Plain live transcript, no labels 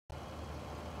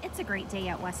It's a great day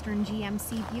at Western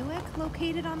GMC Buick,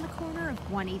 located on the corner of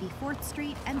 184th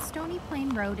Street and Stony Plain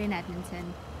Road in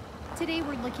Edmonton. Today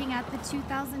we're looking at the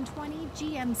 2020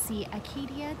 GMC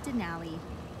Acadia Denali.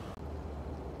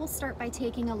 We'll start by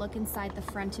taking a look inside the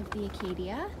front of the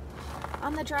Acadia.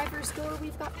 On the driver's door,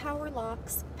 we've got power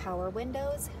locks, power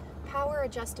windows, power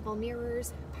adjustable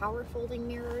mirrors, power folding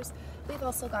mirrors. We've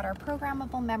also got our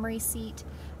programmable memory seat,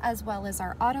 as well as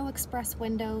our auto express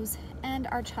windows and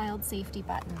our child safety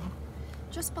button.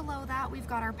 Just below that, we've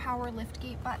got our power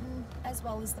liftgate button, as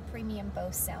well as the premium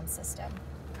Bose sound system.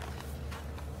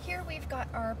 Here we've got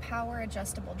our power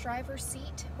adjustable driver's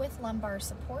seat with lumbar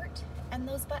support, and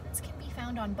those buttons can be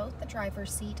found on both the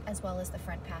driver's seat as well as the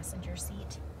front passenger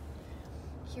seat.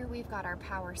 Here we've got our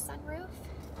power sunroof.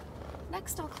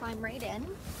 Next, I'll climb right in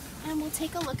and we'll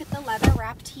take a look at the leather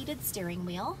wrapped heated steering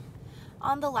wheel.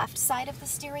 On the left side of the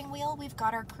steering wheel, we've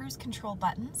got our cruise control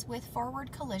buttons with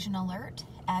forward collision alert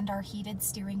and our heated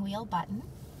steering wheel button.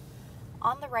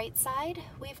 On the right side,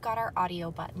 we've got our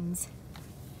audio buttons.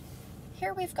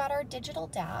 Here we've got our digital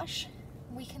dash.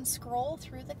 We can scroll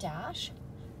through the dash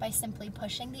by simply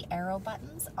pushing the arrow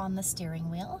buttons on the steering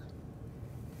wheel.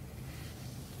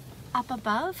 Up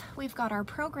above, we've got our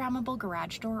programmable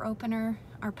garage door opener,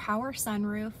 our power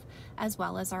sunroof, as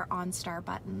well as our OnStar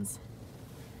buttons.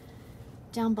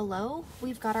 Down below,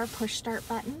 we've got our push start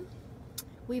button.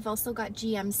 We've also got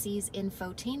GMC's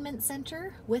infotainment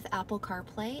center with Apple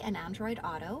CarPlay and Android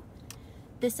Auto.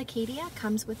 This Acadia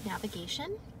comes with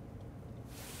navigation,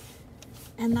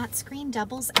 and that screen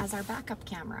doubles as our backup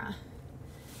camera.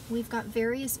 We've got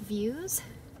various views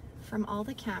from all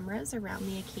the cameras around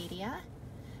the Acadia,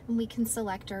 and we can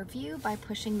select our view by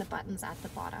pushing the buttons at the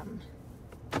bottom.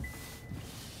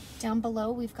 Down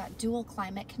below, we've got dual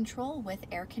climate control with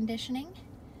air conditioning,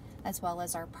 as well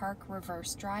as our park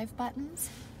reverse drive buttons.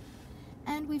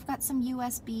 And we've got some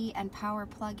USB and power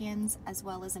plug-ins, as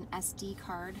well as an SD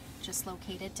card just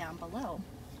located down below.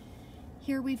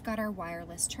 Here we've got our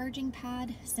wireless charging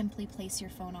pad. Simply place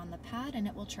your phone on the pad and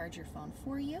it will charge your phone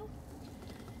for you.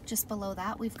 Just below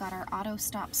that, we've got our auto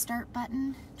stop start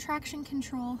button, traction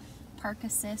control, park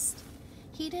assist,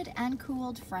 heated and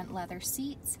cooled front leather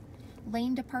seats,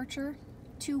 lane departure,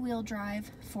 two-wheel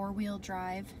drive, four-wheel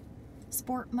drive,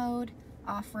 sport mode,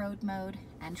 off-road mode,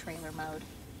 and trailer mode.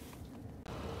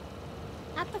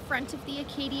 At the front of the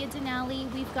Acadia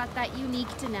Denali, we've got that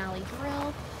unique Denali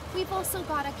grille. We've also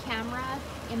got a camera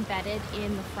embedded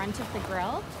in the front of the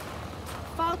grille,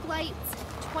 fog lights,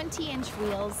 20-inch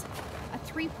wheels, a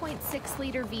 3.6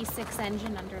 liter V6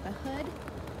 engine under the hood.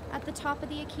 At the top of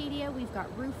the Acadia, we've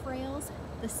got roof rails.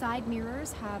 The side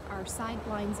mirrors have our side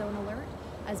blind zone alert,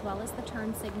 as well as the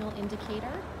turn signal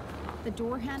indicator. The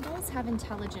door handles have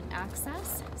intelligent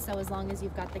access, so as long as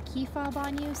you've got the key fob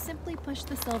on you, simply push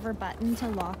the silver button to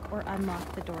lock or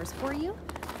unlock the doors for you.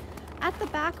 At the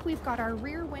back, we've got our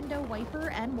rear window wiper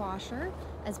and washer,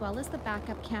 as well as the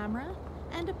backup camera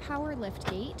and a power lift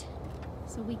gate.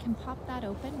 So we can pop that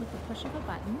open with the push of a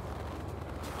button.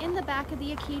 In the back of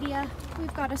the Acadia,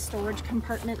 we've got a storage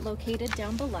compartment located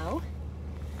down below.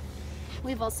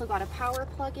 We've also got a power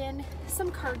plug-in,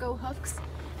 some cargo hooks,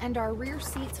 and our rear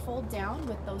seats fold down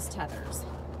with those tethers.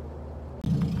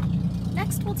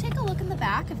 Next, we'll take a look in the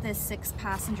back of this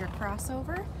 6-passenger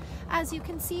crossover. As you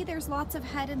can see, there's lots of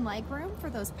head and leg room for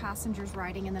those passengers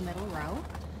riding in the middle row.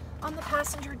 On the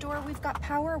passenger door, we've got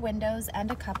power windows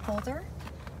and a cup holder.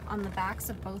 On the backs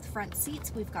of both front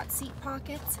seats, we've got seat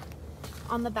pockets.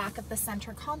 On the back of the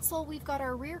center console, we've got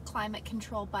our rear climate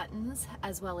control buttons,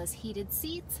 as well as heated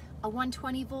seats, a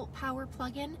 120-volt power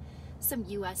plug-in, some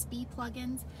USB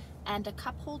plug-ins, and a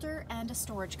cup holder and a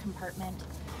storage compartment.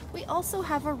 We also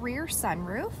have a rear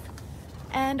sunroof,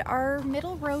 and our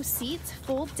middle row seats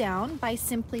fold down by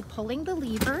simply pulling the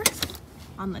lever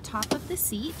on the top of the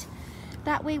seat.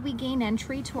 That way we gain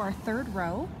entry to our third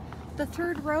row. The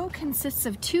third row consists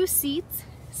of 2 seats,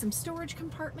 some storage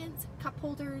compartments, cup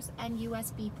holders, and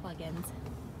USB plug-ins.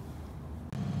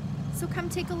 So come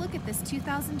take a look at this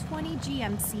 2020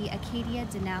 GMC Acadia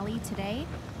Denali today,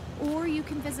 or you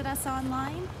can visit us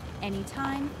online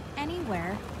anytime,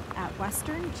 anywhere at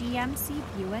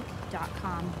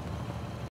westerngmcbuick.com.